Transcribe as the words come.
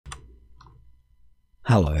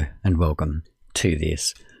Hello and welcome to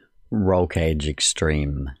this Rollcage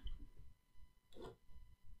Extreme.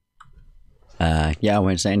 Yeah, I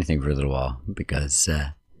won't say anything for a little while because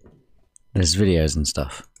there's videos and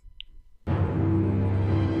stuff.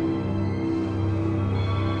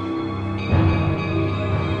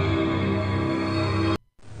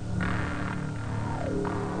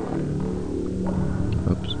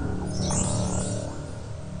 Oops.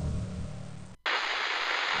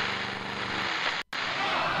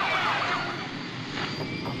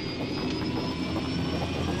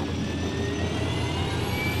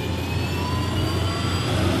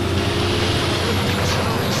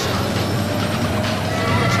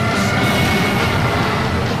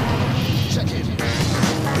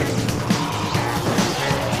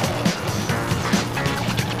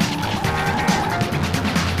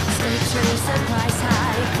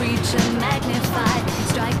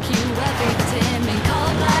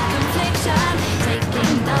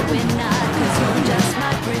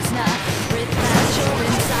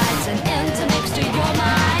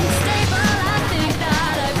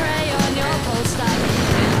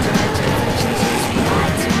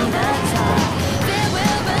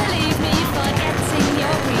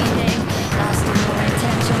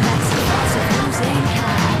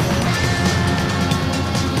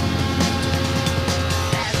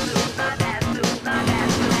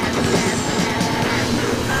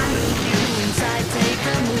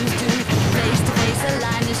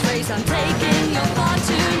 I'm taking your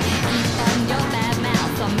fortune. Keep on your mad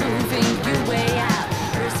mouth. I'm moving you way out.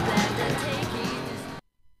 Resplendent taking.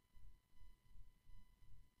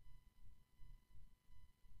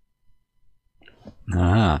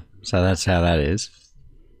 So that's how that is.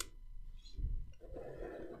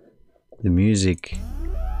 The music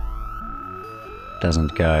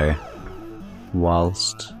doesn't go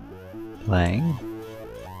whilst playing.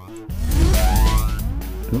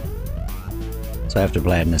 Oop. So I have to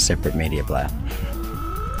play it in a separate media player.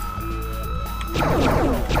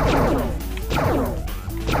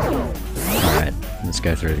 Alright, let's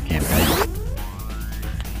go through the campaign.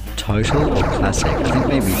 Total or classic? I think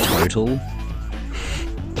maybe total.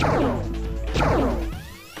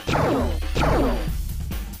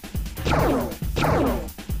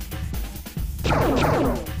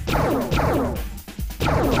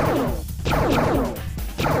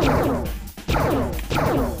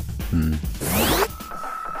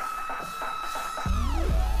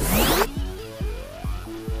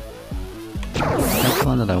 That's the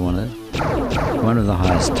one that I wanted. One of the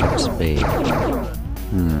highest top speed.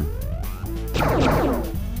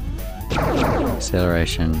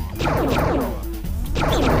 Acceleration. Speed.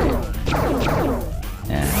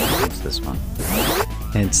 Yeah, it's this one.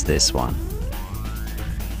 It's this one.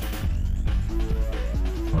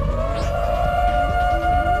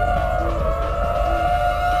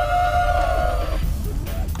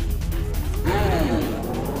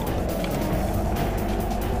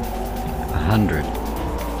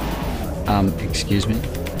 Excuse me.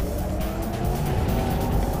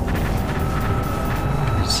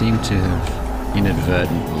 It seemed to have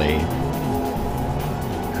inadvertently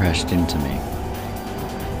crashed into me.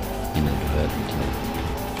 Inadvertently.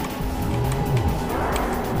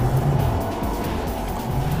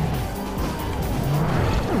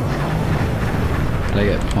 Did I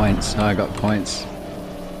get points? Oh, I got points.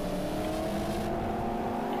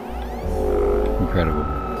 Incredible.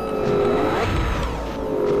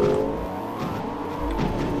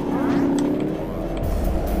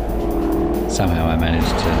 Somehow I managed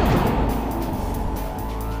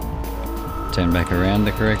to turn back around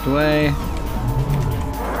the correct way.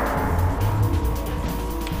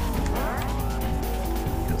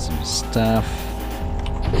 Got some stuff.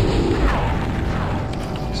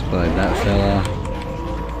 Explode that fella.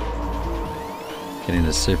 Get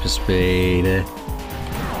into super speed.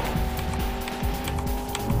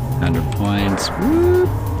 100 points. Woo!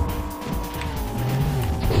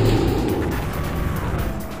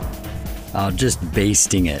 Oh, just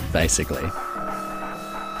beasting it, basically.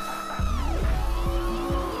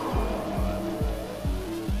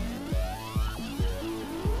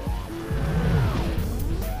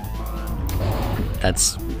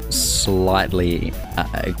 That's slightly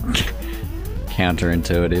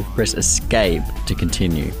counterintuitive. Press escape to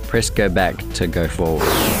continue. Press go back to go forward.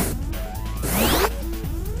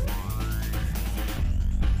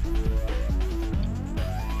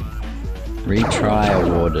 Retry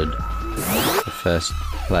awarded. First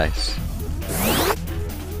place.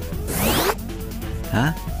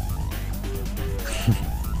 Huh?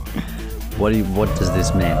 What does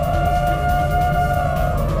this mean?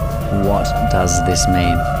 What does this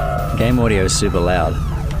mean? Game audio is super loud.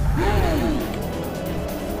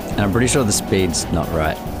 And I'm pretty sure the speed's not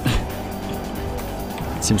right.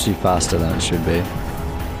 It seems to be faster than it should be.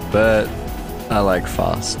 But I like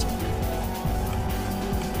fast.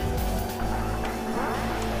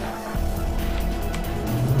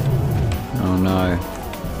 Oh no.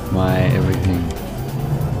 My everything.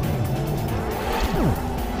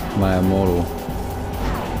 My immortal.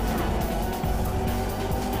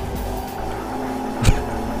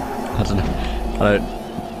 I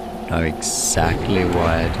don't know exactly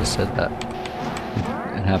why I just said that.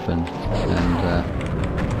 It happened, and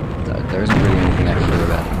there isn't really anything I can do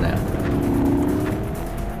about it now.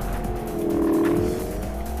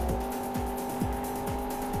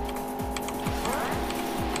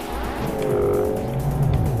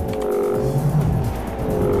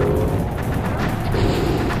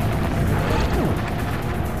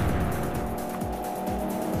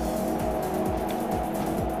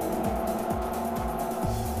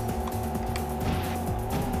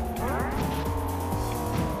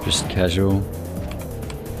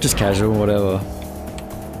 Just casual, whatever.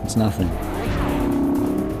 It's nothing.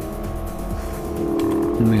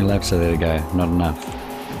 How many laps are there to go? Not enough.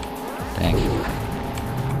 Dang.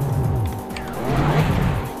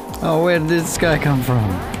 Oh, where did this guy come from?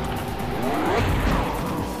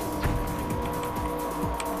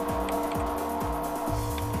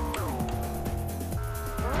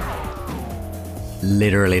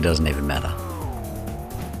 Literally doesn't even matter.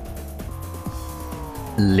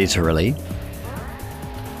 Literally.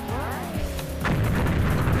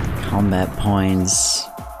 Combat points.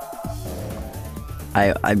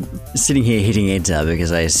 I'm sitting here hitting enter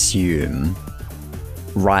because I assume,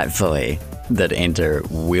 rightfully, that enter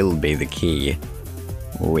will be the key,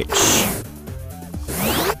 which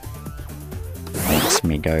makes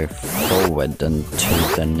me go forward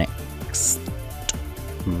into the next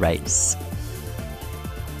race.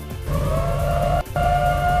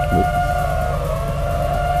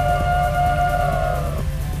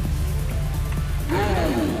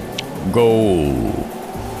 Go.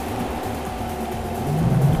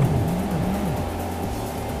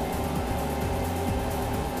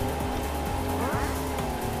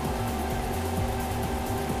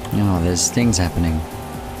 Oh, there's things happening.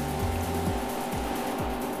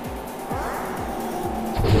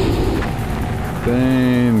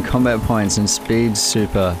 Boom, combat points and speed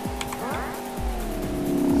super.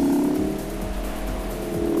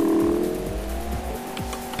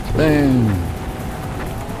 Boom.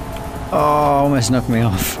 Oh, almost knocked me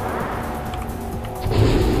off.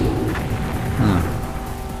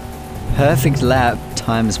 Perfect lap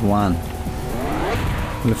times 1.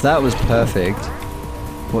 Well, if that was perfect,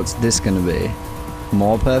 what's this gonna be?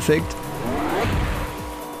 More perfect?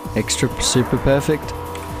 Extra super perfect?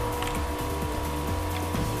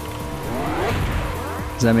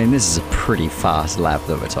 Because I mean, this is a pretty fast lap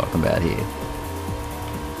that we're talking about here.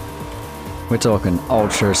 We're talking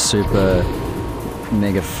ultra super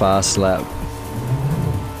mega fast lap.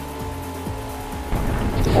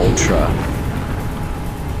 Ultra.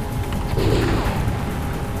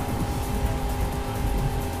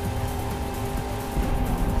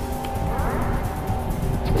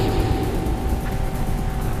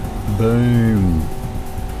 Boom.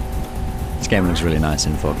 This game looks really nice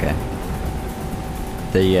in 4K.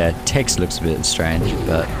 The text looks a bit strange,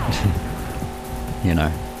 but you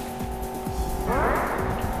know.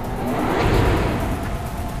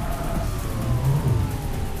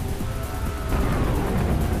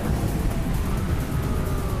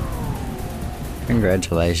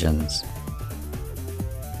 Congratulations.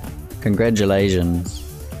 Congratulations.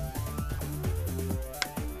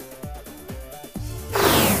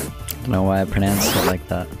 I don't know why I pronounced it like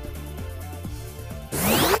that.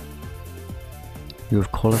 You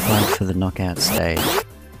have qualified for the knockout stage.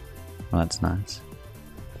 Well, that's nice.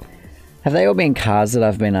 Have they all been cars that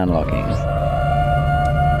I've been unlocking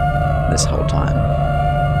this whole time?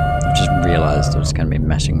 I've just realised I was going to be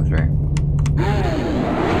mashing through.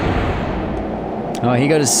 Oh, he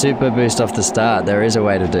got a super boost off the start. There is a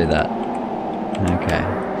way to do that. Okay.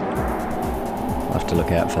 I'll have to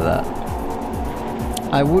look out for that.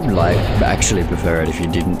 I would actually prefer it if you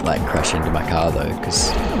didn't crash into my car though,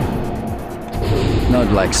 because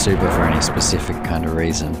not super for any specific kind of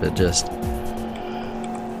reason, but just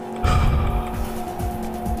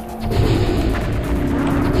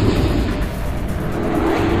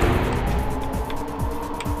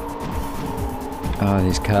oh,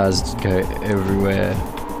 these cars go everywhere.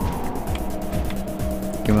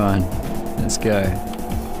 Come on, let's go.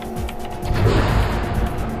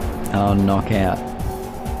 Oh, knockout.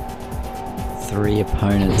 3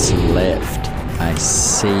 opponents left. I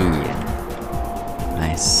see.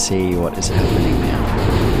 I see what is happening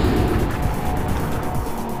now.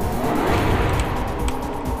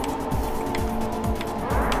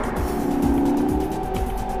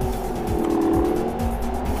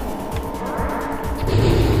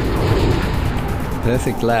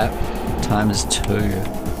 Perfect lap times 2.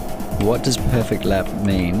 What does perfect lap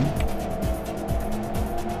mean?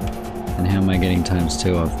 And how am I getting times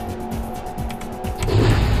 2 of?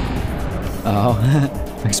 Oh,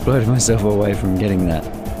 I exploded myself away from getting that.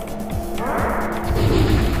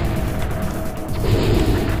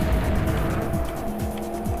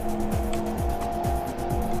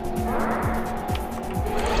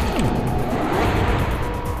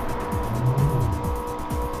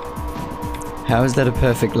 How is that a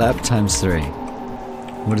perfect lap times 3?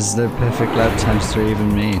 What does the perfect lap times 3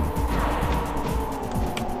 even mean?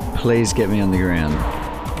 Please get me on the ground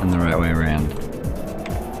and the right way around.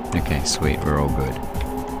 Okay, sweet, we're all good.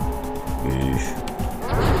 Oof.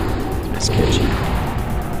 That's sketchy.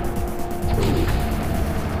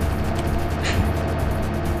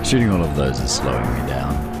 Shooting all of those is slowing me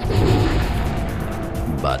down.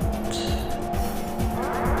 But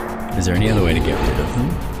is there any other way to get rid of them?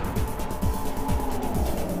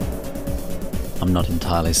 I'm not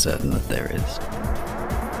entirely certain that there is.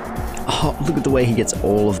 Oh, look at the way he gets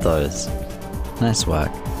all of those. Nice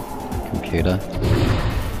work, computer.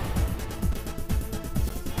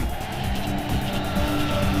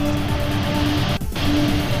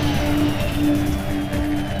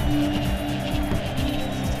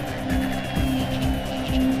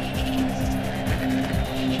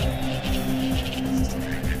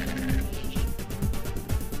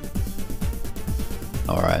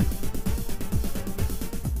 All right.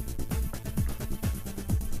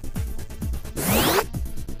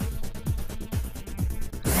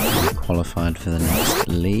 Qualified for the next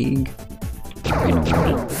league. Been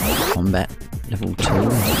awarded combat level 2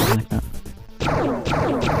 or something like that.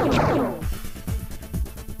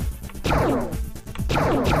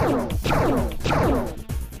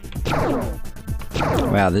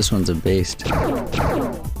 Wow, this one's a beast.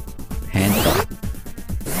 Panther.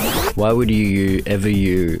 Why would you ever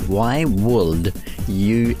use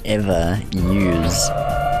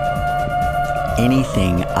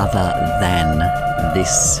anything other than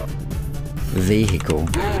this vehicle?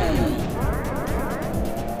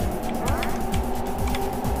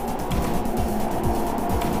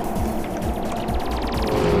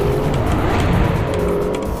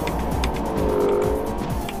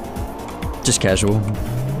 Just casual.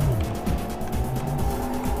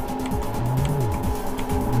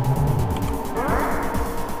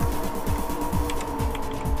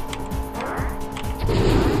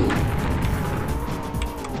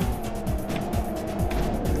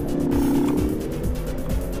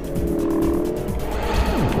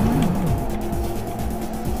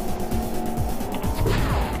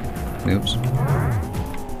 Oops.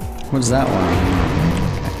 What's that one?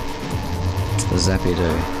 Okay. What's the zappy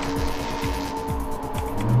do?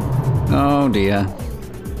 Oh dear.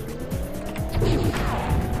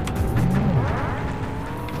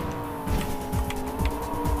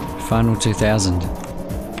 Final 2000.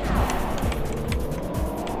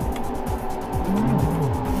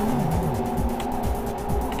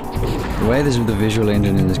 The way the visual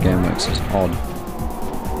engine in this game works is odd.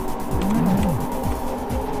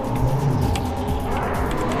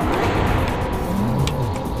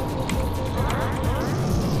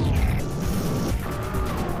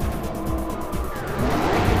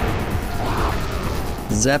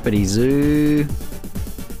 Zappity zoo.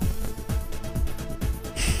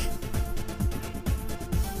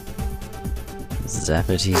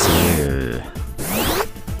 Zappity zoo.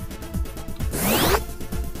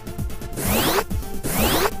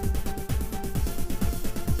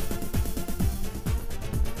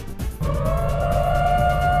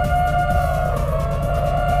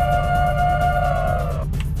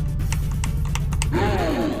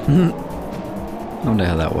 I wonder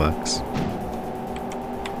how that works.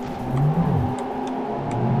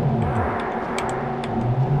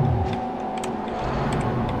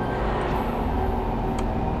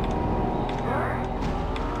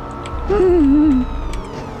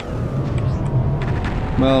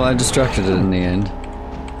 Well, I distracted it in the end,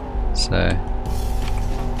 so it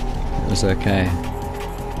was okay.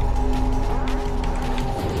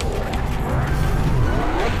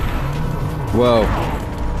 Whoa.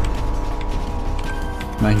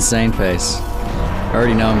 My insane pace. I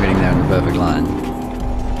already know I'm getting there in the perfect line.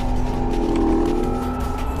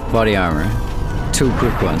 Body armor. 2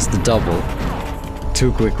 quick ones, the double.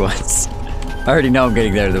 2 quick ones. I already know I'm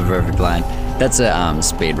getting there to the perfect line. That's a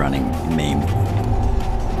speedrunning meme.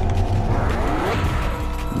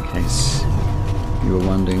 In case you were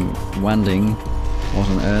wondering what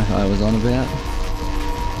on earth I was on about.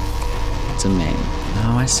 It's a meme.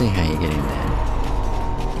 Oh, I see how you're getting there.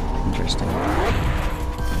 Interesting.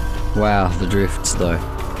 Wow, the drifts though.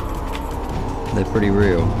 They're pretty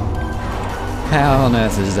real. How on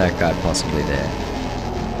earth is that guy possibly there?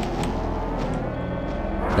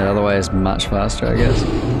 That other way is much faster, I guess.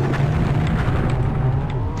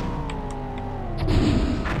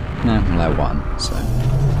 No, well, I won, so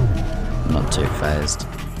I'm not too phased.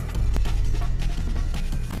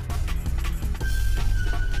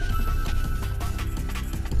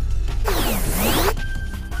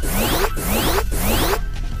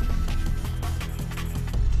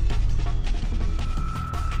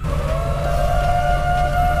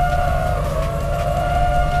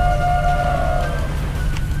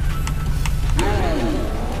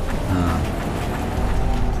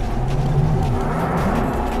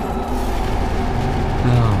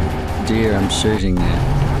 Dear, I'm shooting there.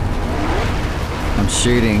 I'm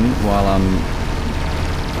shooting while I'm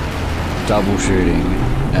double shooting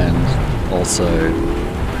and also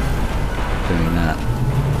doing that.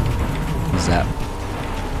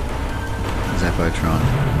 Zapotron.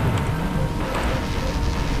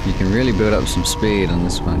 You can really build up some speed on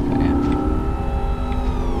this one, can't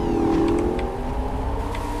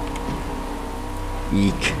you?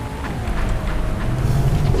 Eek.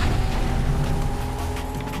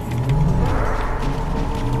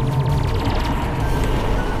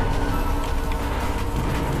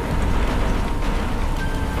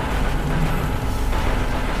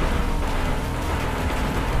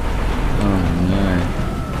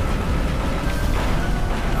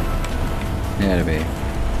 Yeah, to be.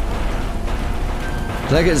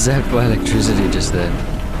 Did I get zapped by electricity just then?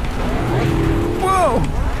 Whoa!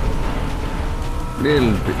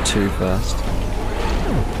 Little bit too fast.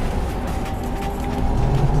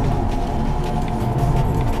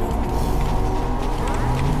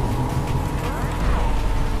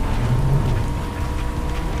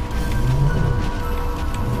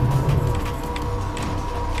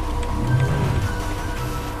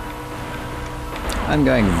 I'm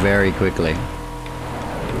going very quickly.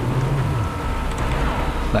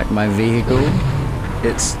 Like my vehicle,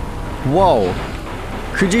 it's... Whoa!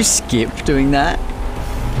 Could you skip doing that?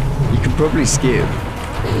 You could probably skip.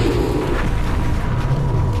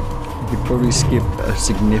 You could probably skip a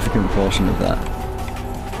significant portion of that.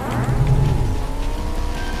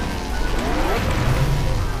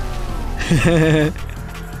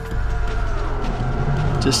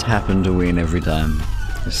 Just happen to win every time.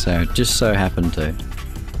 So, just so happened to.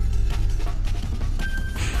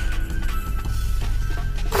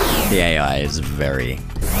 The AI is very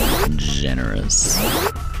generous.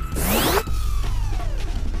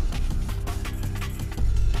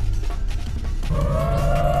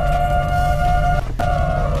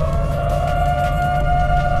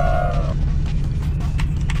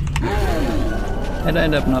 I'd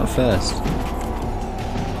end up not first.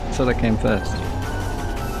 I thought I came first.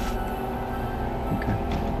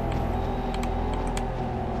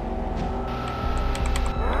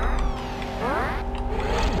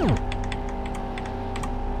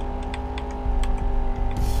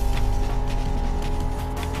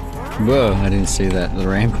 Whoa, I didn't see that. The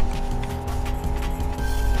ramp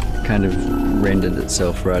kind of rendered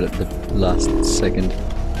itself right at the last second.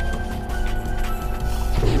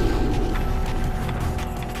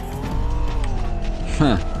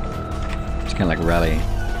 Huh. It's kind of like rally.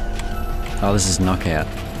 Oh, this is knockout.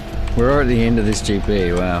 We're at the end of this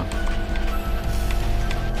GP, wow.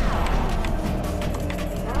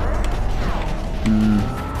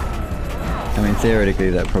 I mean, theoretically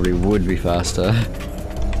that probably would be faster.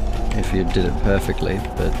 If you did it perfectly,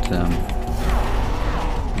 but I'm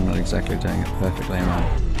not exactly doing it perfectly, am I?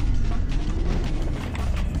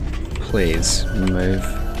 Please, move.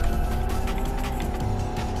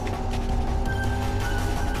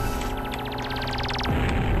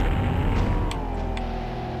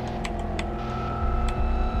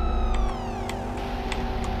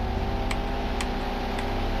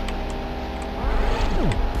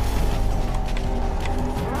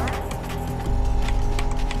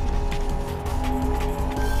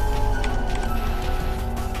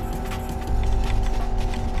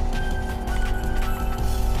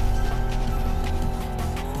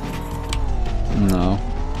 No.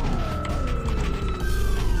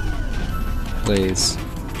 Please.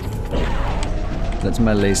 That's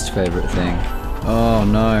my least favorite thing. Oh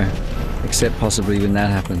no. Except possibly when that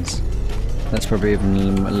happens. That's probably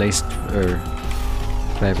even my least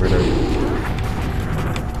favorite.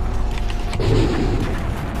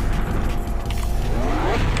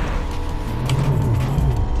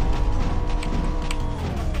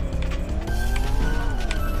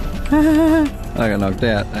 I got knocked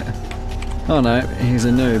out. Oh no, he's a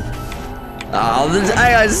noob. Oh, this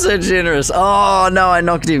AI is so generous. Oh no, I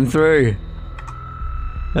knocked him through.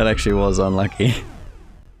 That actually was unlucky.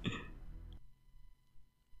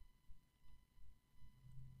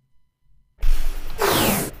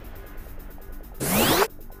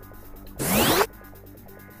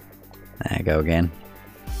 There you go again.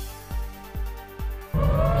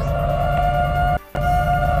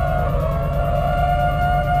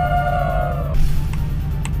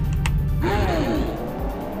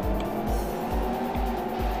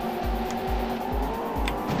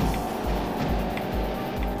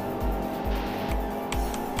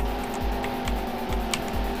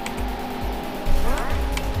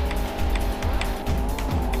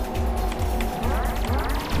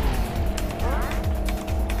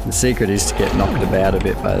 The secret is to get knocked about a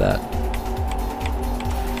bit by that.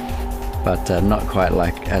 But not quite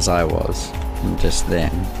like as I was just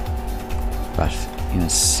then, but in a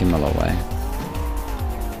similar way.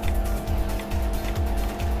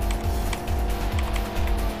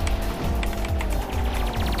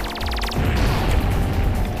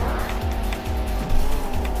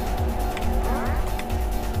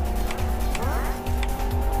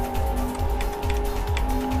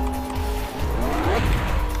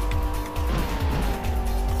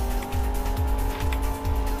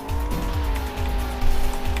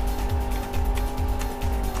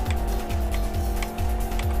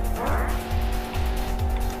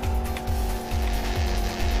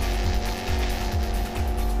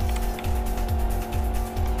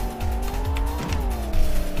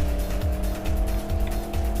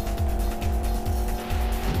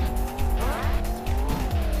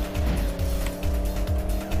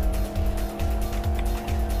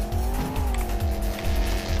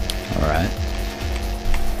 Alright.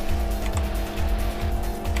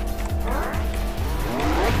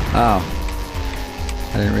 Oh.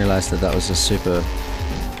 I didn't realize that that was a super...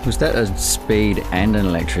 Was that a speed and an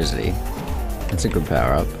electricity? That's a good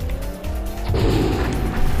power up.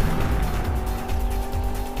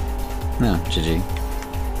 No, GG.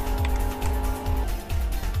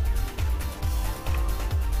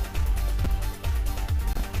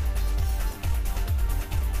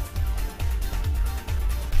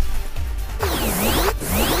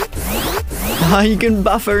 Oh, you can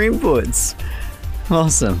buffer inputs.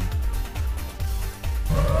 Awesome.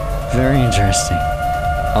 Very interesting.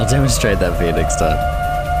 I'll demonstrate that for you next time.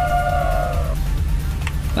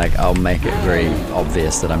 Like, I'll make it very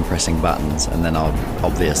obvious that I'm pressing buttons, and then I'll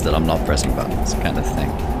obvious that I'm not pressing buttons, kind of thing.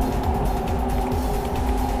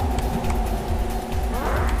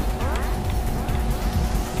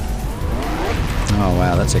 Oh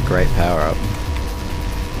wow, that's a great power up.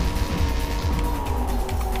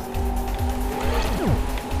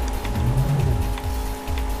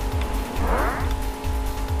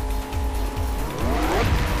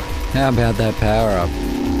 How about that power up?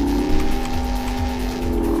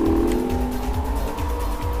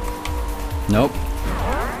 Nope.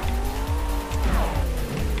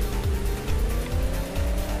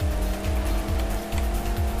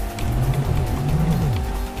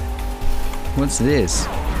 What's this?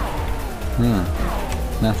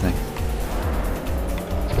 Nothing.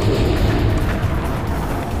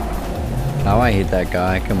 Oh, I hit that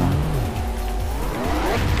guy, come on.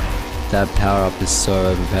 That power up is so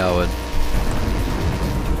overpowered.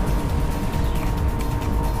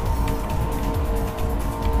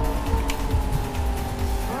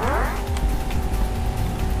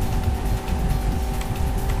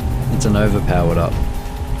 It's an overpowered up.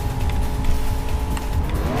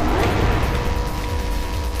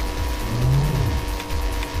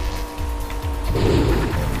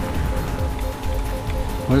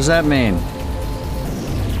 What does that mean?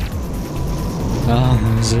 Oh,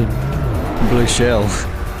 there's a blue shell.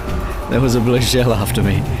 There was a blue shell after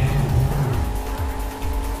me.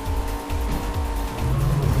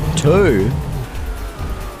 2?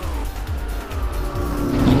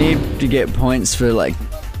 You need to get points for like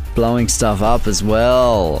blowing stuff up as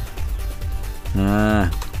well.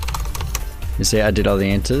 You see I did all the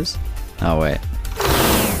enters? Oh wait.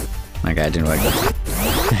 Okay, it didn't work that time.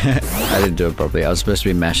 I didn't do it properly. I was supposed to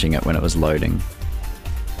be mashing it when it was loading.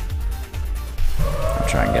 I'll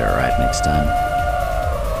try and get it right next time.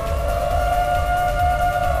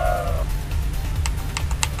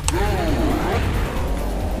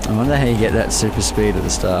 I wonder how you get that super speed at the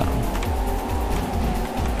start.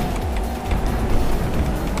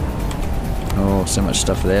 Oh, so much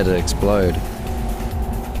stuff there to explode.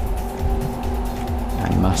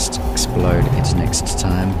 I must explode it next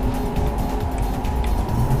time.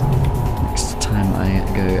 Next time I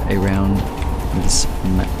go around this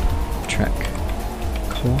map track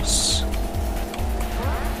course.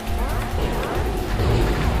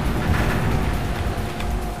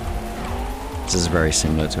 This is very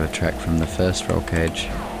similar to a track from the first roll cage.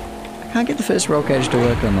 I can't get the first roll cage to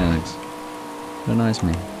work on Linux. It annoys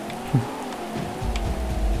me.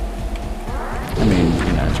 I mean,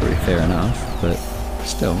 you know, it's really fair enough, but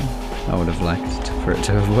still, I would have liked for it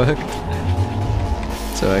to have worked.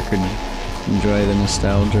 So I could enjoy the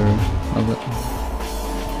nostalgia of it.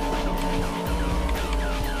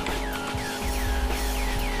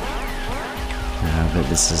 But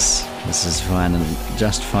this is fine and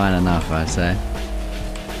just fine enough, I say.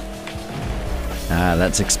 Ah,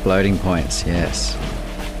 that's exploding points, yes.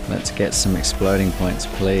 Let's get some exploding points,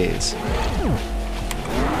 please. Can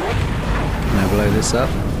I blow this up?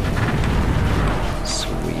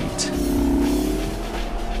 Sweet.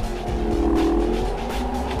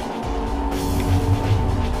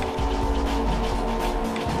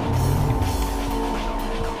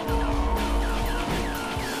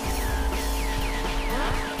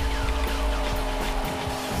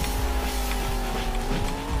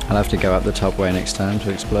 I'll have to go up the top way next time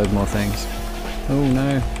to explode more things. Oh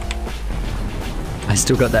no. I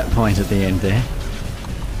still got that point at the end there.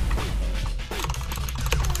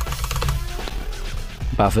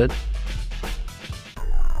 Buffered.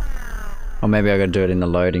 Or maybe I gotta do it in the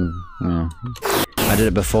loading. Oh. I did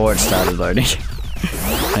it before it started loading.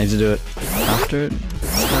 I need to do it after it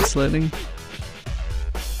starts loading.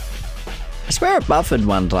 I swear it buffered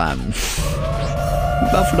one time.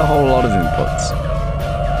 It buffered a whole lot of inputs.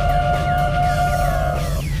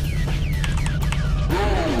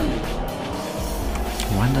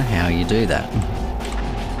 I wonder how you do that.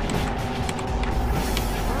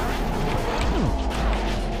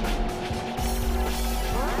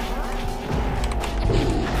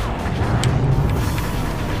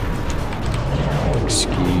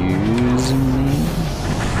 Excuse me.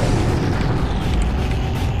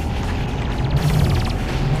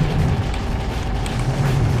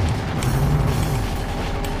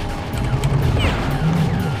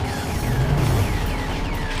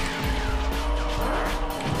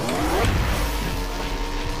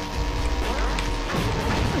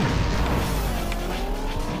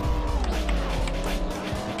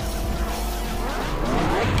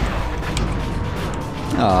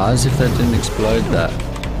 Oh, as if that didn't explode that.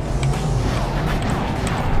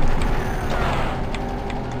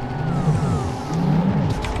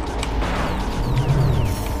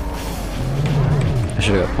 I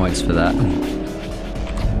should have got points for that.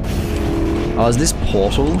 Oh, is this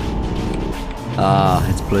Portal? Ah,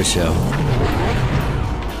 it's Blue Shell.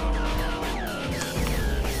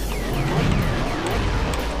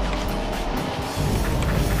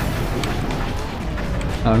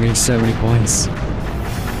 Oh, I'm getting so many points.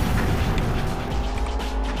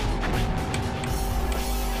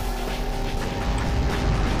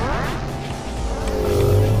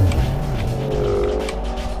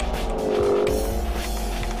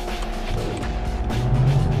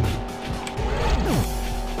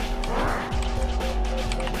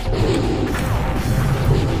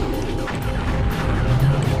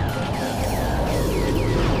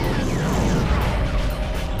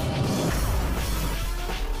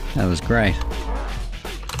 That was great.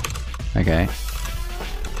 Okay.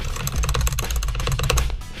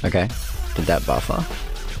 Okay. Did that buffer?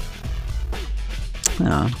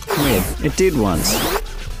 Oh, weird. It did once.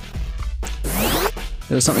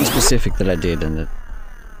 There was something specific that I did and it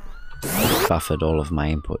buffered all of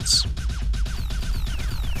my inputs.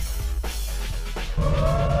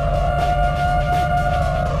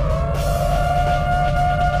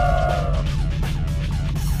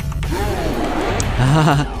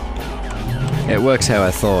 It works how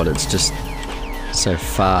I thought, it's just so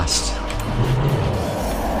fast.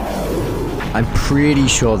 I'm pretty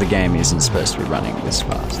sure the game isn't supposed to be running this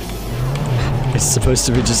fast. It's supposed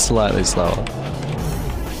to be just slightly slower.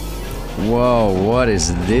 Whoa, what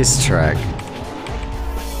is this track?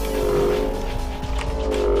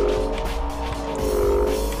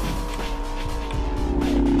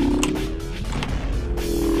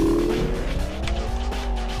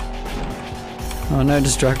 Oh, no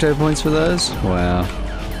Destructo points for those? Wow.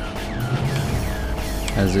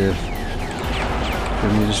 As if.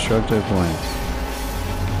 Give me Destructo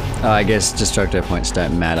points. Oh, I guess Destructo points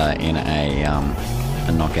don't matter in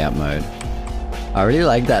a knockout mode. I really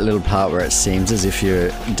like that little part where it seems as if you're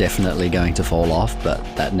definitely going to fall off, but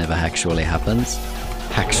that never actually happens.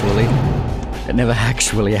 Actually. It never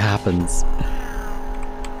actually happens.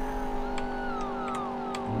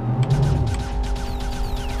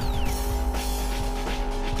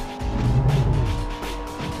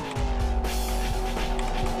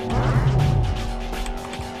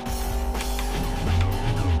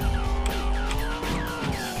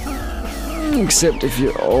 Except if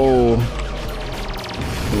you... oh...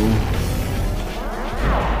 Ooh.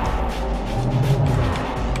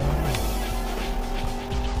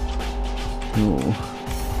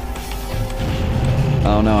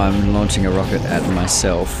 Oh no, I'm launching a rocket at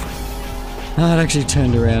myself. Oh, it actually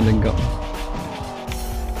turned around and got...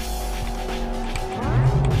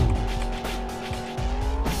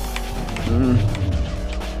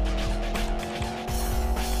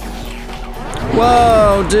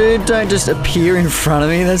 Whoa, dude, don't just appear in front of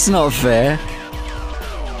me, that's not fair.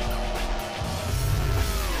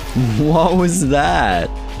 What was that?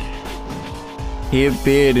 He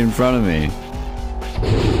appeared in front of me.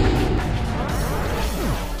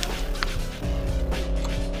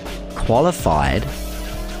 Qualified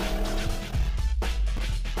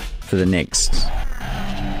for the next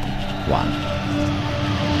one.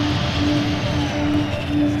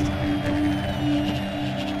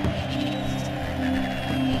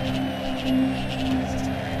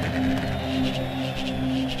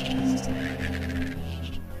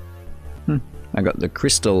 I got the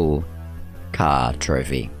crystal car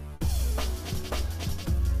trophy.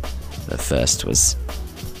 The first was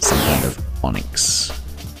some kind of onyx.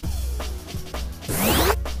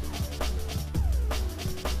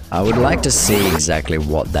 I would like to see exactly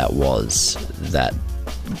what that was that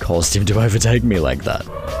caused him to overtake me like that.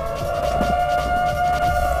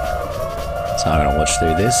 So I'm gonna watch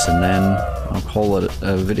through this and then I'll call it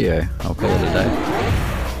a video. I'll call it a day.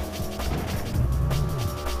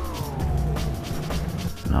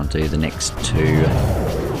 And I'll do the next two.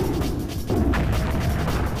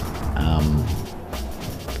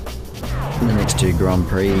 The next two Grand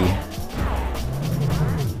Prix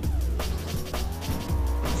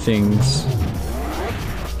things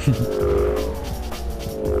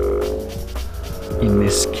in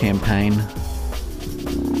this campaign.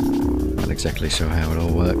 Not exactly sure how it all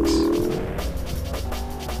works.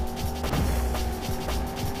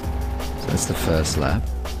 So that's the first lap.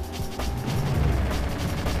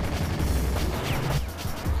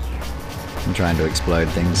 I'm trying to explode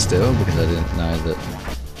things still because I didn't know that...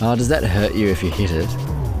 Oh, does that hurt you if you hit it?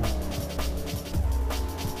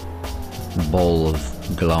 Ball of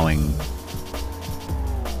glowing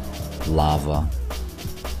lava.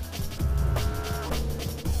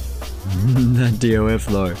 That DOF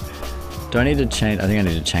though. Do I need to change? I think I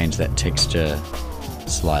need to change that texture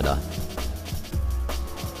slider.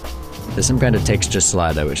 There's some kind of texture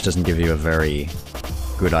slider which doesn't give you a very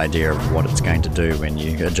good idea of what it's going to do when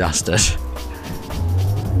you adjust it.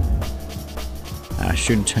 I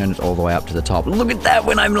should turn it all the way up to the top. Look at that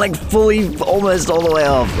when I'm like fully, almost all the way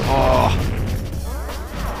off. Oh.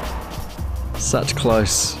 Such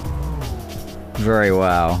close. Very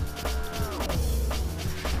wow.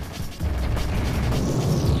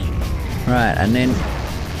 Right, and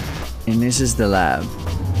this is the lab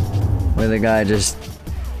where the guy just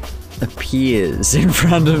appears in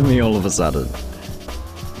front of me all of a sudden.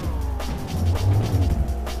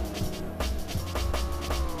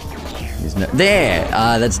 There's no, there!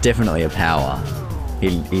 That's definitely a power.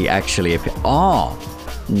 He actually appeared. Oh!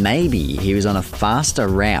 Maybe he was on a faster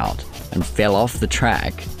route and fell off the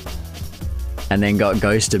track and then got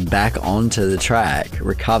ghosted back onto the track,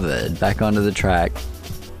 recovered back onto the track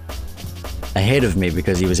ahead of me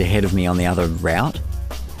because he was ahead of me on the other route.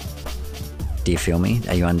 Do you feel me?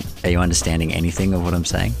 Are you understanding anything of what I'm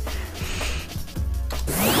saying?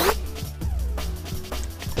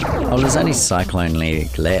 Oh, there's only Cyclone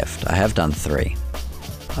League left. I have done 3.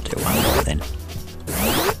 I'll do one more then.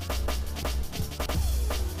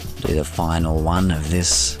 Do the final one of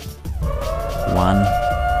this one.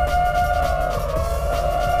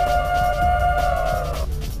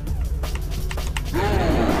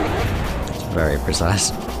 It's very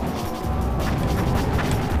precise.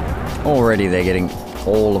 Already they're getting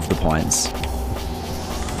all of the points.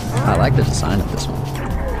 I like the design of this one.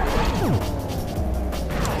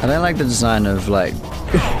 I don't like the design of like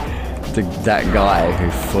that guy who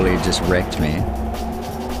fully just wrecked me.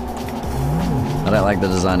 I don't like the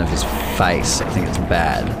design of his face. I think it's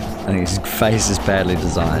bad. I think his face is badly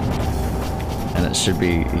designed. And it should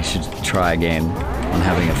be, he should try again on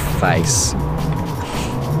having a face.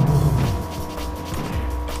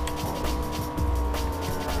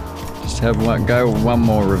 Just have one, go one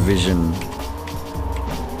more revision.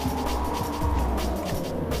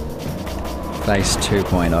 Face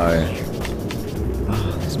 2.0.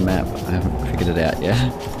 Oh, this map, I haven't figured it out yet.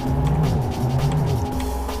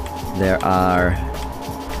 There are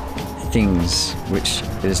things which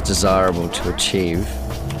it is desirable to achieve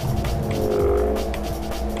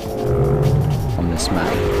on this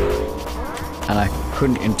map. And I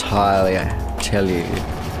couldn't entirely tell you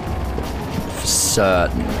for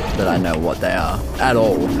certain that I know what they are at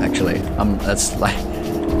all. Actually, that's like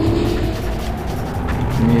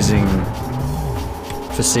I'm using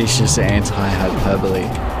facetious anti-hyperbole.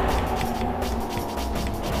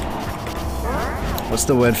 What's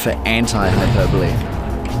the word for anti-hyperbole?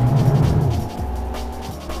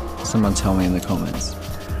 Someone tell me in the comments.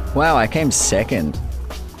 Wow, I came second.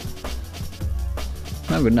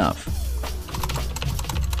 Not good enough.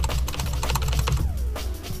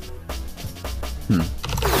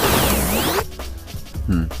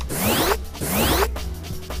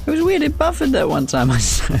 It was weird, it buffered that one time.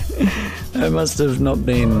 I must have not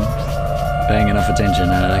been paying enough attention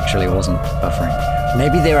and it actually wasn't buffering.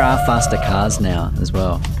 Maybe there are faster cars now as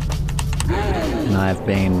well. And I've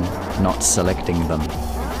been not selecting them.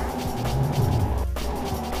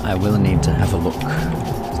 I will need to have a look.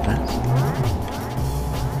 What's that?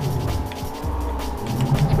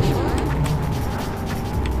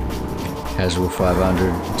 Casual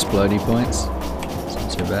 500 explodey points. It's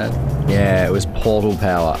not too bad. Yeah, it was portal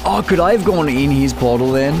power. Oh, could I have gone in his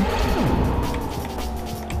portal then?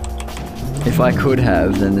 If I could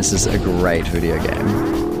have, then this is a great video game.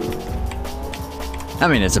 I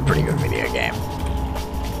mean, it's a pretty good video game.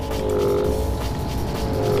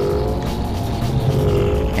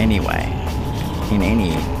 Anyway, in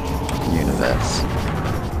any universe.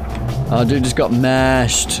 Oh, dude just got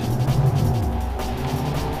mashed.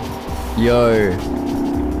 Yo.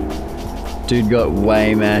 Dude got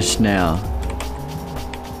way mashed now.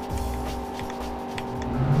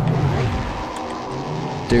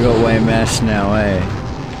 Dude got way mashed now, eh?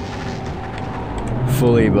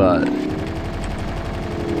 Fully but.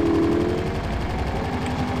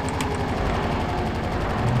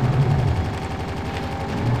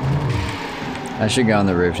 I should go on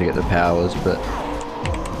the roof to get the powers, but...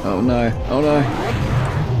 Oh no, oh no.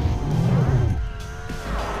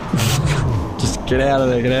 Just get out of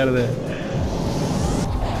there, get out of there.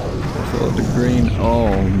 I thought the green,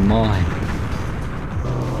 oh my.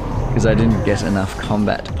 Because I didn't get enough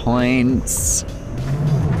combat points.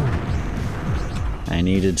 I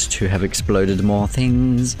needed to have exploded more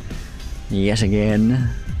things. Yet again.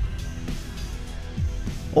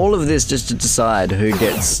 All of this just to decide who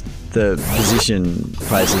gets the position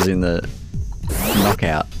places in the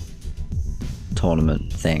knockout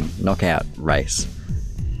tournament thing. Knockout race.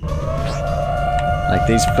 Like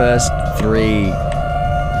these first 3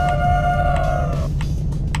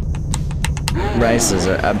 races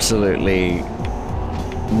are absolutely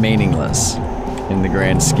meaningless in the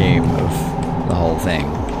grand scheme of the whole thing.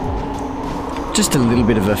 Just a little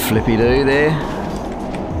bit of a flippy-do there.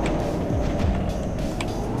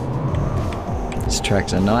 This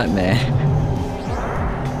track's a nightmare.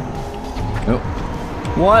 Oh.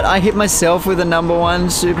 What? I hit myself with a #1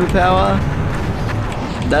 superpower?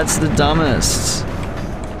 That's the dumbest.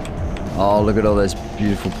 Oh, look at all those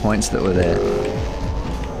beautiful points that were there.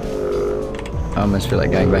 I almost feel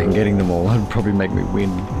like going back and getting them all. That'd probably make me win.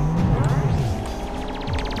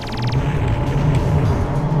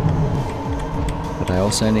 But I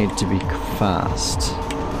also need to be fast.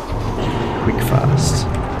 Quick fast.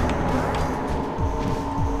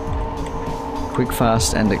 Quick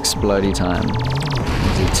fast and explodey time.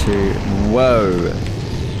 Do 2. Whoa.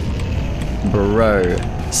 Bro.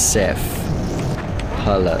 Seth.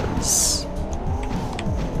 Colors.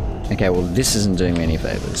 Okay, well this isn't doing me any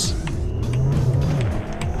favors.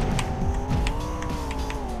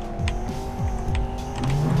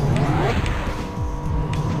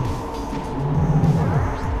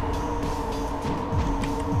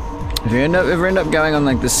 If you ever end up going on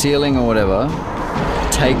like the ceiling or whatever,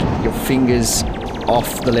 take your fingers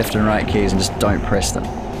off the left and right keys and just don't press them.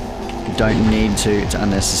 You don't need to. It's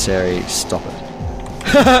unnecessary. Stop it.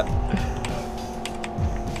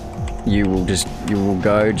 You will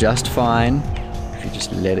go just fine if you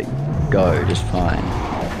just let it go just fine.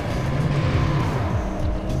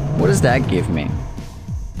 What does that give me?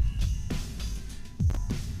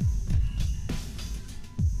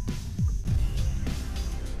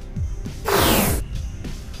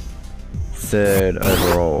 Third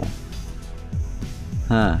overall.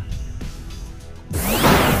 Huh.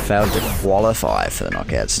 Failed to qualify for the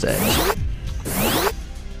knockout stage.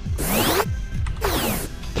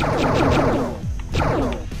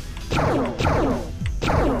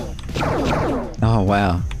 Oh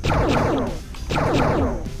wow.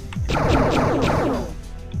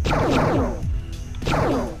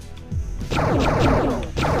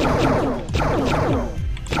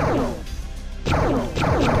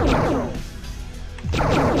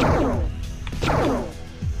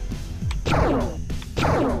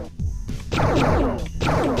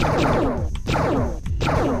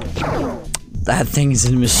 That thing's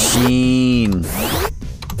a machine.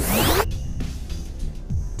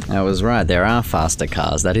 I was right, there are faster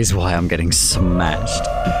cars. That is why I'm getting smashed.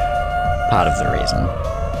 Part of the reason.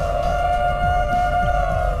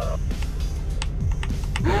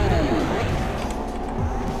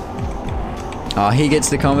 Oh, he gets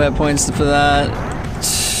the combat points for that.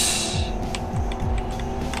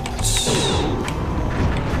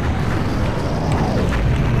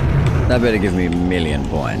 That better give me 1,000,000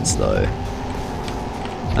 points, though.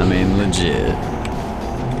 I mean, legit.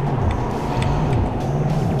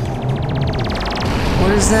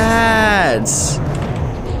 What is that?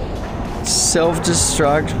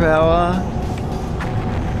 Self-destruct power?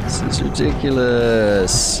 This is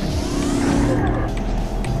ridiculous.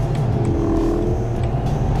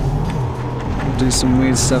 I'll do some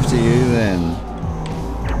weird stuff to you then.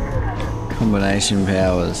 Combination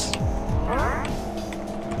powers.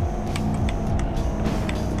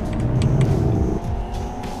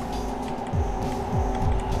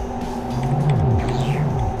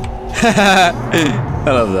 I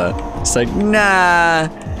love that. It's like, nah,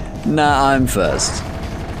 I'm first.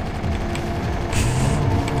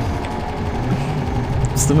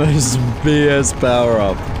 It's the most BS power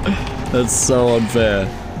up. That's so unfair.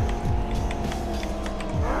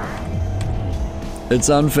 It's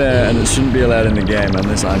unfair and it shouldn't be allowed in the game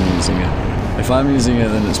unless I'm using it. If I'm using it,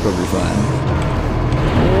 then it's probably fine.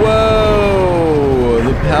 Whoa!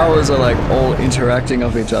 The powers are like all interacting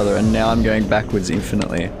off each other and now I'm going backwards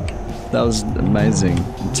infinitely. That was amazing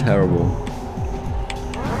and terrible.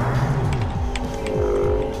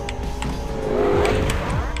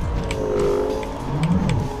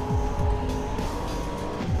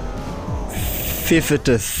 Fifth.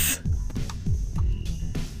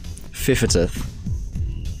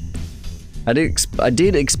 I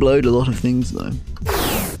did explode a lot of things though.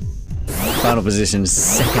 Final position,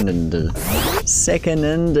 seconded.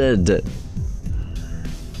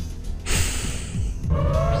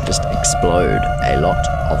 Just explode a lot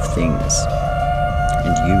of things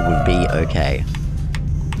and you would be okay.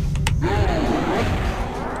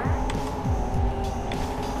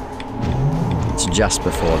 It's just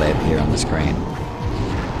before they appear on the screen.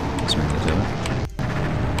 Let's make it do it.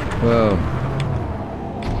 Whoa.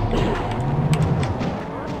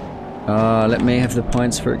 Let me have the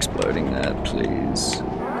points for exploding that, please.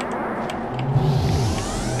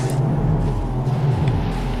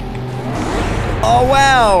 Oh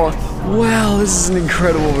wow! Wow, this is an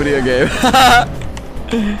incredible video game.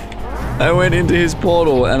 I went into his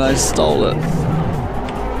portal and I stole it.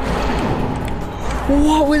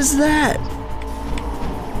 What was that?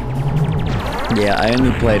 Yeah, I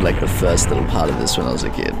only played like the first little part of this when I was a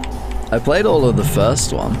kid. I played all of the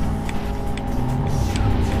first one.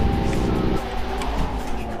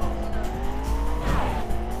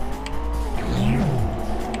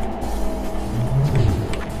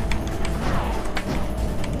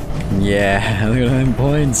 Yeah, look at them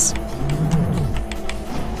points.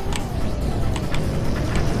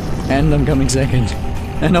 And I'm coming second.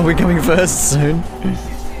 And I'll be coming first soon.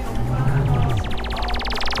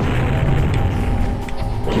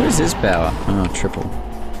 What is his power? Oh, triple.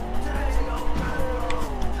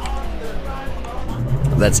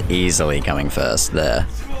 That's easily coming first there.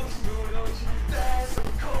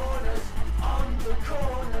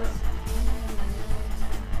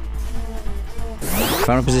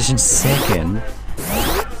 Final position second.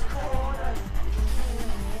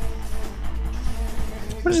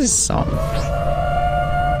 What is this song?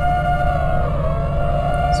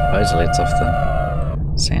 Supposedly it's off the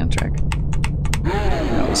soundtrack.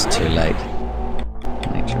 That was too late.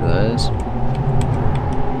 Nature of those.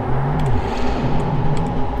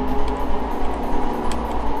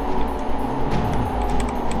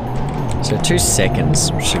 So 2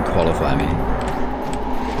 seconds should qualify me.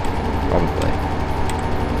 Probably.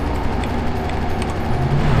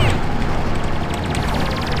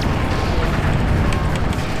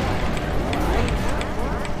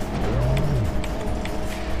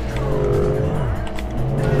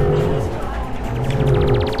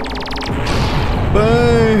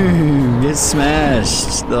 Boom! Get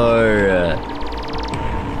smashed though.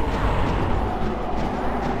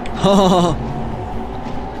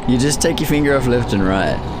 You just take your finger off left and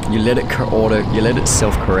right. You let it you let it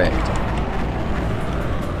self-correct.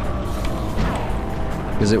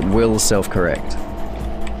 Because it will self-correct.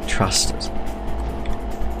 Trust it.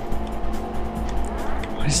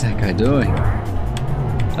 What is that guy doing?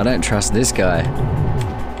 I don't trust this guy.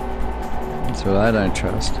 That's what I don't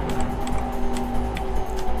trust.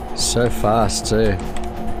 So fast too.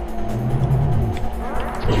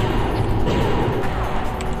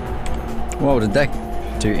 Whoa, did that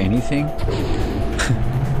do anything?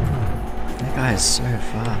 That guy is so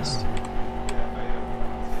fast.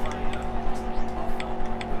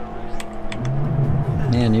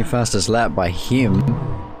 Yeah, new fastest lap by him.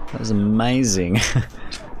 That was amazing. That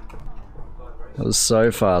was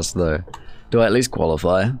so fast though. Do I at least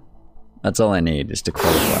qualify? That's all I need, is to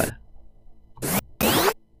qualify.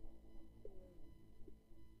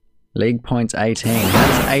 League points 18. How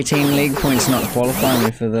does 18 league points not qualify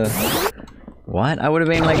me for the... What? I would have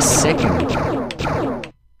been like second.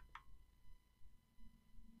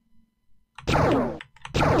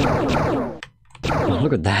 Oh,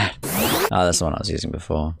 look at that. Oh, that's the one I was using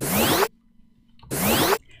before.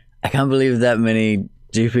 I can't believe that many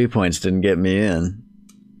GP points didn't get me in.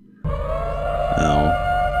 Oh.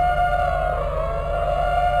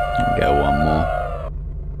 Go one more.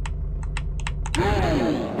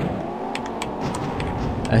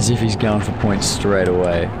 As if he's going for points straight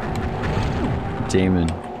away. Demon.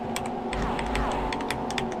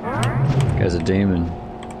 Guy's a demon.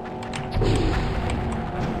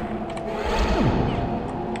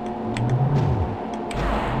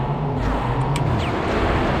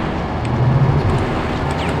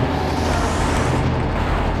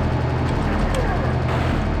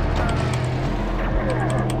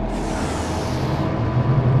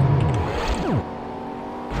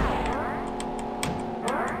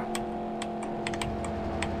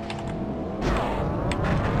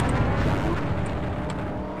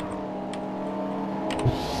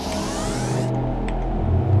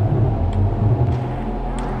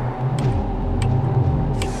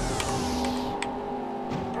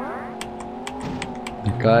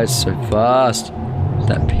 Guy's so fast. It's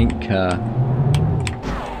that pink car.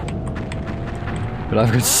 But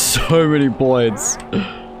I've got so many points.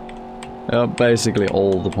 Basically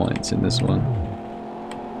all the points in this one.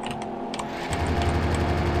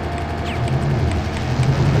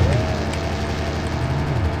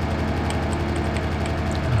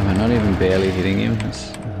 Am I not even barely hitting him?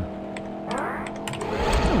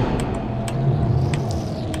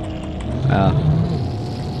 Wow.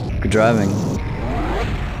 Good driving.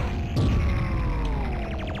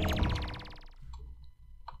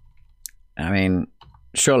 I mean,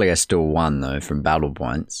 surely I still won though from battle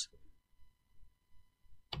points.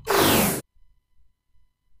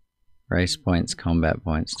 Race points, combat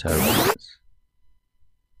points, total points.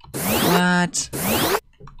 What?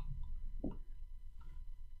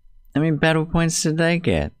 How many battle points did they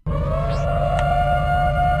get? Isn't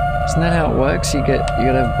that how it works? You gotta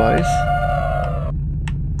have both?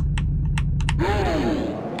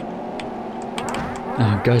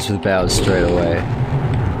 Oh, it goes for the bowers straight away.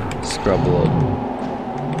 Scrubble.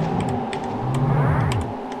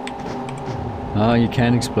 Oh, you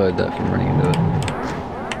can explode that from running into it.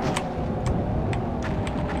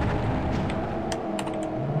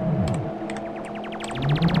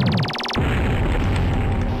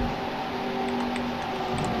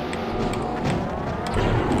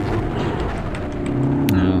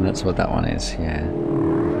 Oh, that's what that one is, yeah.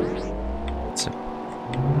 It's a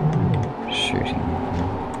shooting.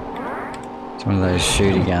 It's one of those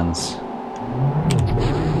shooty guns.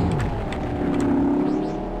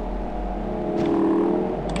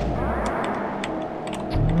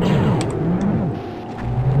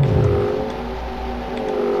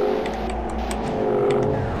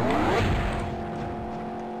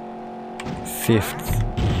 Fifth.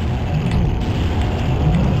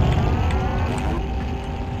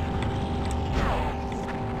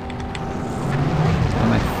 How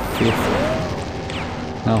am I fifth?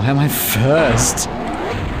 Oh, how am I first?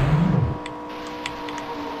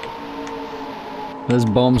 Those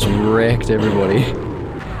bombs wrecked everybody.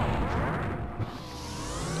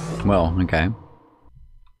 Well, okay.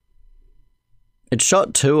 It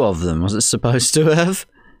shot 2 of them, was it supposed to have?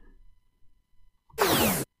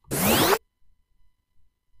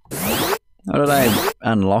 Or did I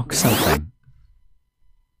unlock something?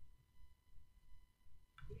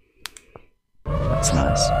 That's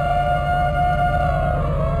nice.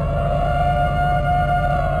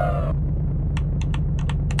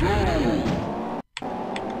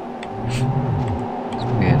 It's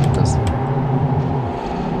weird, it doesn't.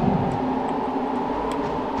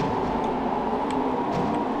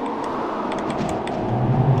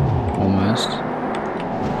 Almost.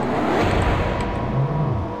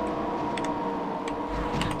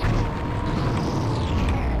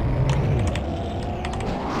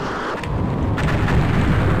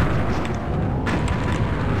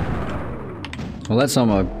 Well, that's all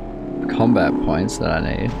my combat points that I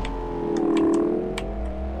need.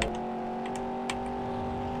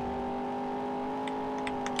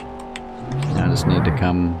 I just need to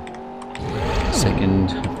come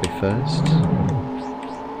Second, hopefully first.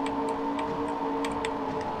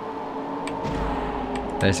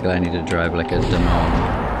 Basically, I need to drive like a demon.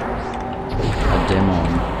 A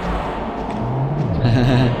demon.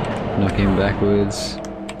 Knock him backwards.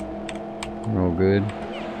 We're all good.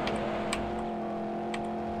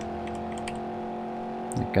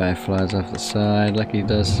 That guy flies off the side like he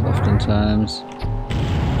does oftentimes.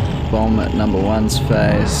 Bomb at number one's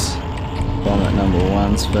face. Bomb at number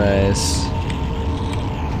one's face.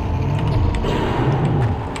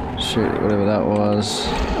 Shoot whatever that was.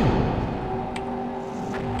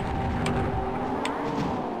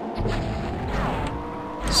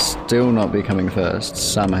 Still not becoming first,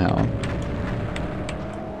 somehow.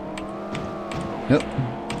 Yep.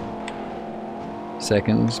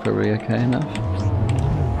 Second's probably okay enough.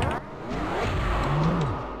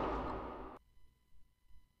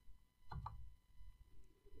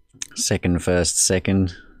 Second, first,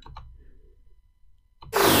 second.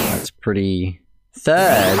 That's pretty...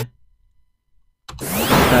 Third?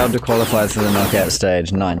 Failed to qualify for the knockout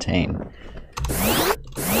stage, 19.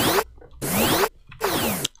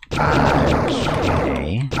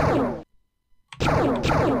 Okay.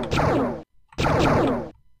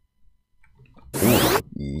 Ooh,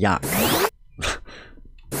 yuck.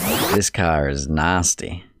 This car is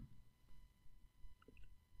nasty.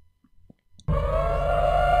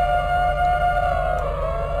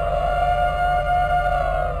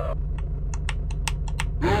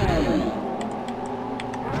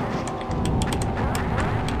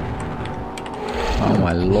 Oh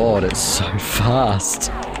my lord, it's so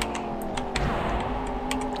fast.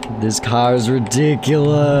 This car is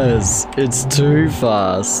ridiculous. It's too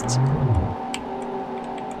fast.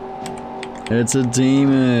 It's a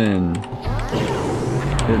demon.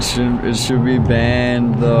 It should be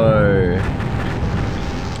banned though.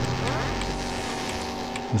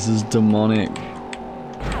 This is demonic.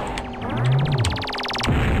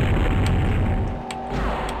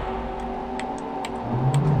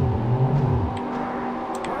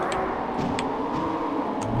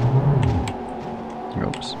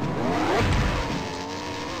 Oops.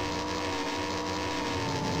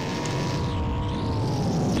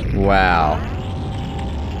 Wow.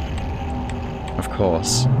 Of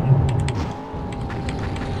course.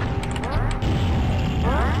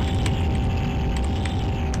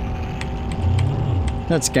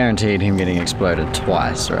 That's guaranteed him getting exploded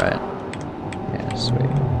twice, right? Yeah, sweet.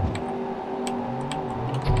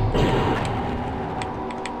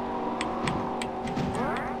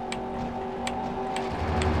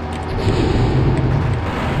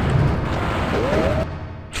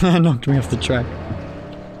 Knocked me off the track.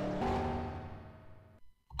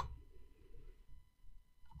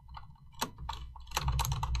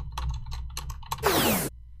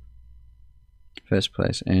 First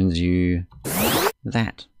place earns you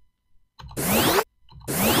that.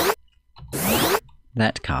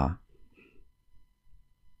 That car.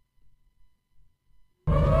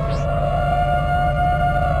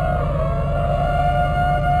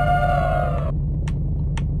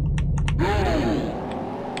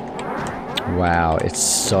 Wow, it's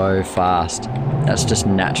so fast. That's just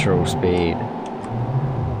natural speed.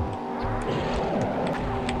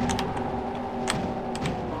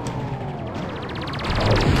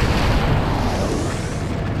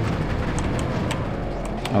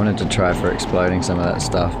 I wanted to try for exploding some of that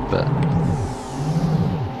stuff, but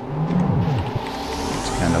it's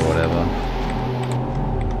kind of whatever.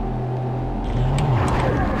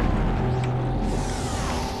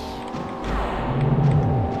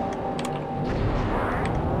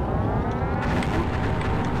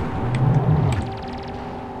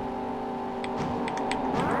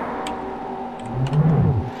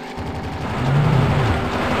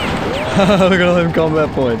 Look at all them combat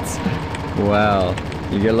points. Wow.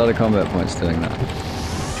 You get a lot of combat points doing that.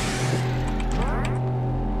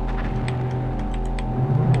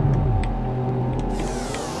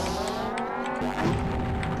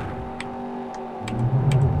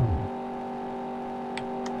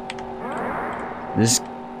 This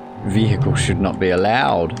vehicle should not be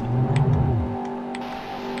allowed.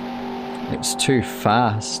 It's too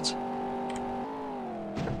fast.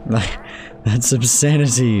 That's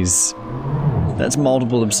obscenities. That's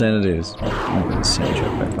multiple obscenities. I'm gonna send you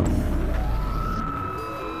back on.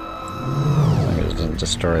 Like it doesn't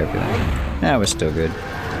destroy everything. Nah, we're still good.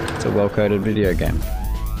 It's a well-coded video game.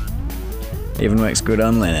 Even works good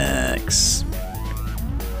on Linux.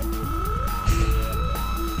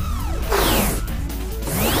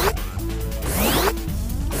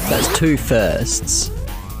 That's 2 firsts.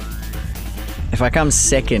 If I come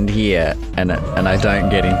second here and I don't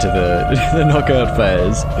get into the knockout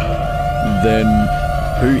phase, then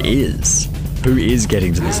who is? Who is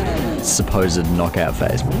getting to this supposed knockout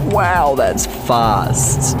phase? Wow, that's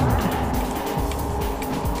fast.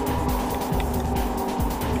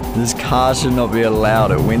 This car should not be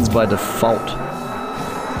allowed. It wins by default.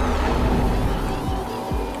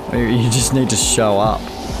 You just need to show up.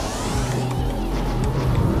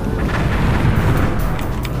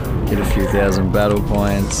 Get a few thousand battle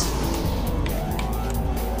points.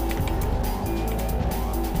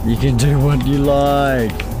 You can do what you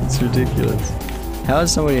like. It's ridiculous. How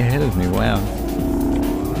is somebody ahead of me? Wow.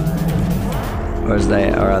 Or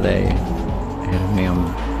are they ahead of me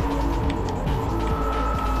on?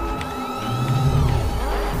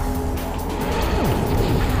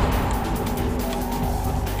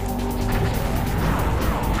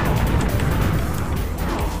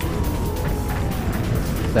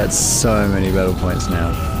 That's so many battle points now.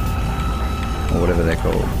 Or whatever they're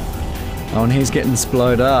called. Oh, and he's getting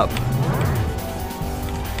sploded up.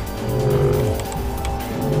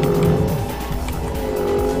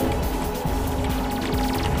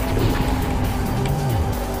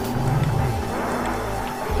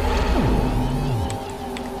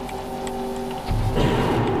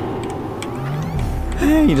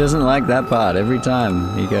 He doesn't like that part. Every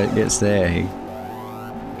time he gets there, he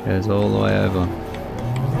goes all the way over.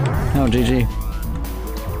 Oh, GG.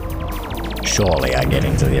 Surely I get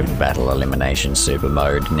into the battle elimination super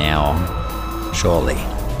mode now. Surely.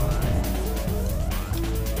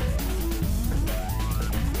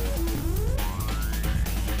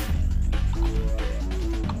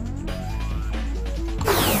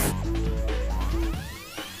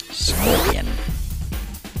 Scorpion.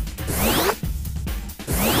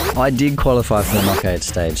 I did qualify for the knockout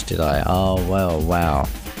stage, did I? Oh, well, wow.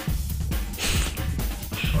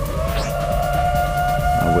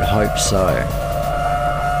 I would hope so.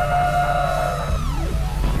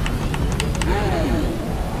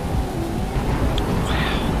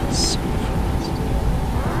 Wow, so fast.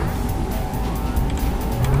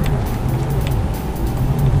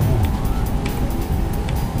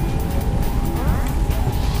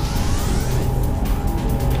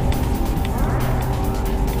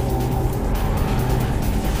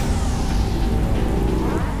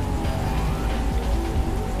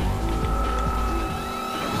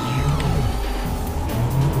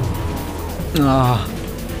 Ah.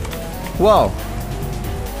 Whoa.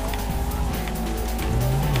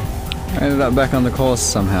 I ended up back on the course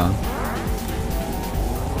somehow.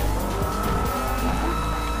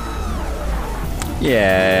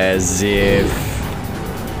 Yeah, Ziff.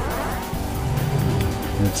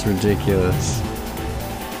 That's ridiculous.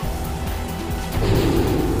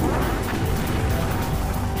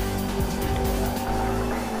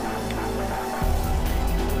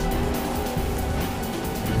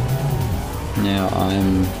 Now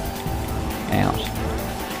I'm out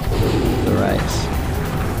the race,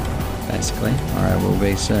 basically, or I will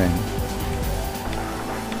be soon.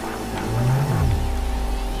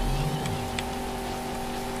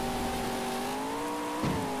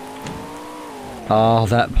 Oh,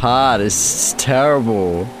 that part is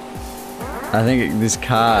terrible. I think this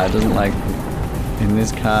car doesn't like... In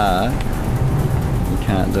this car, you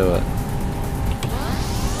can't do it.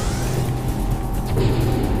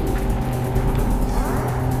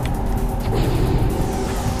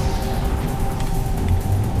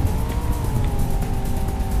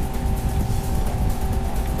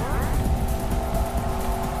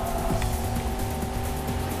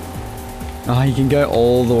 Oh, you can go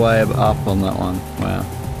all the way up on that one. Wow.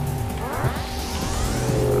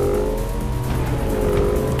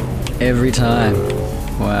 Every time.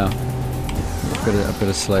 Wow. I've got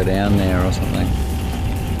to slow down there or something.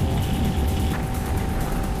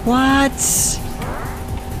 What?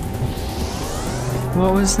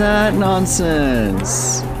 What was that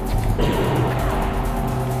nonsense?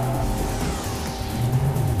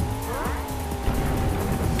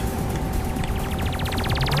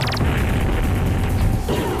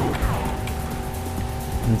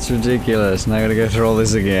 It's ridiculous, and I gotta go through all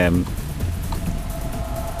this again.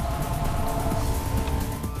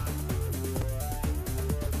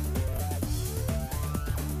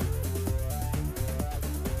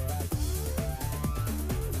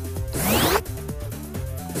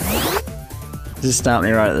 Just start me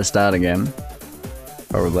right at the start again.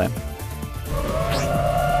 Probably.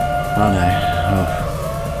 Oh no.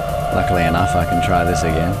 Oh. Luckily enough, I can try this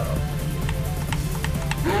again.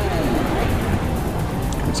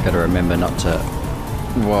 Just gotta remember not to,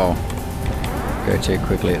 whoa, go too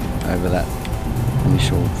quickly over that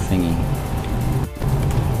initial thingy.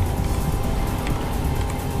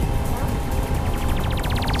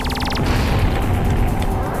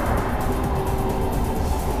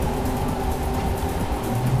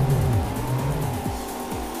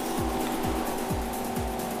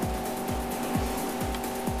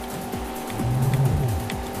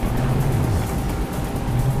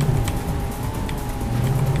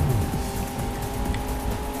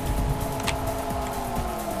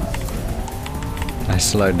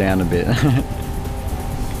 slowed down a bit.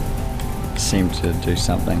 Seemed to do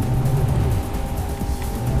something.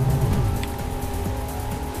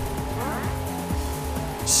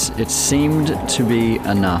 It seemed to be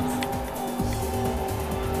enough.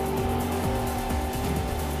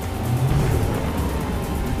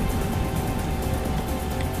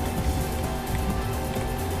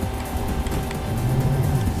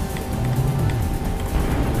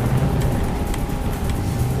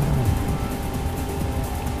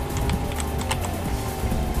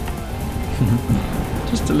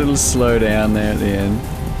 Just a little slow down there at the end.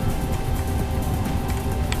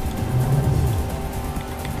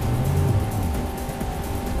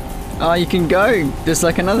 Oh, you can go. There's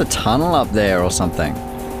like another tunnel up there or something.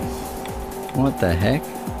 What the heck?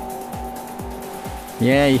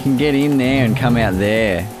 Yeah, you can get in there and come out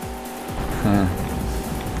there. Huh.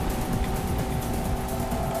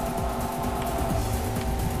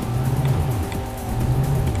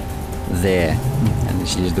 There. And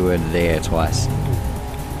she used the word there twice.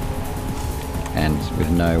 And with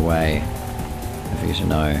no way for you to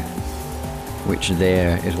know which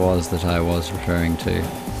there it was that I was referring to.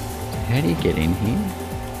 How do you get in here?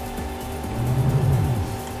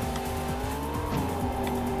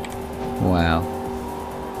 Wow.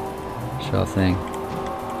 Sure thing.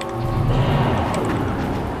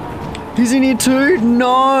 He's in here too?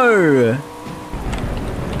 No!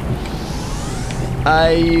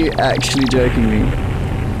 Are you actually joking me?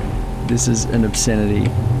 This is an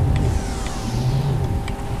obscenity.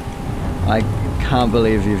 I can't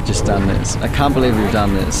believe you've just done this. I can't believe you've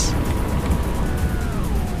done this.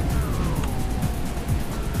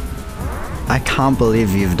 I can't believe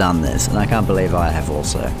you've done this, and I can't believe I have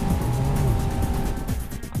also.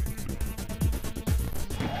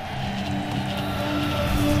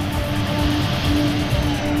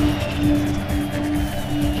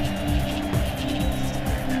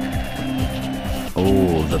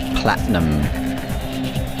 Oh, the platinum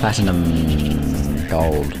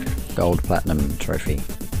gold platinum trophy.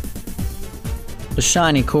 The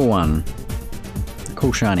shiny cool one. The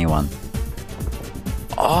cool shiny one.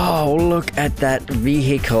 Oh, look at that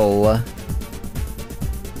vehicle.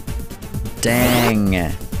 Dang.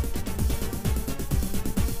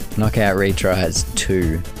 Knockout retries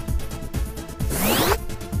 2.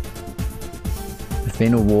 I've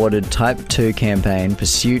been awarded Type 2 campaign,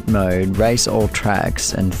 pursuit mode, race all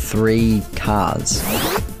tracks, and 3 cars.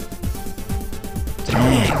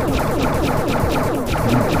 Dang.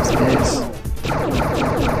 What's this?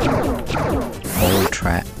 All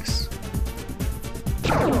tracks.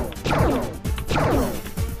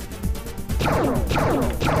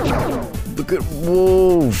 Look at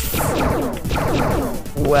Wolf.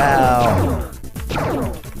 Wow.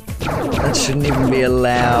 That shouldn't even be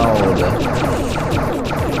allowed.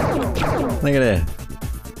 Look at it.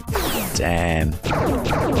 Damn.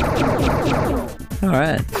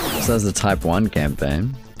 Alright. So that's the Type 1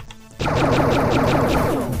 campaign. Try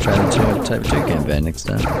the Type 2 campaign next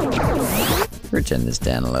time. Turn this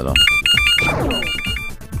down a little.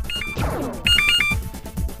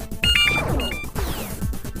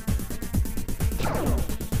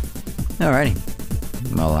 Alrighty.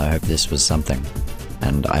 Well, I hope this was something.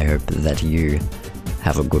 And I hope that you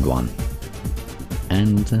have a good one.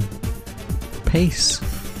 And peace.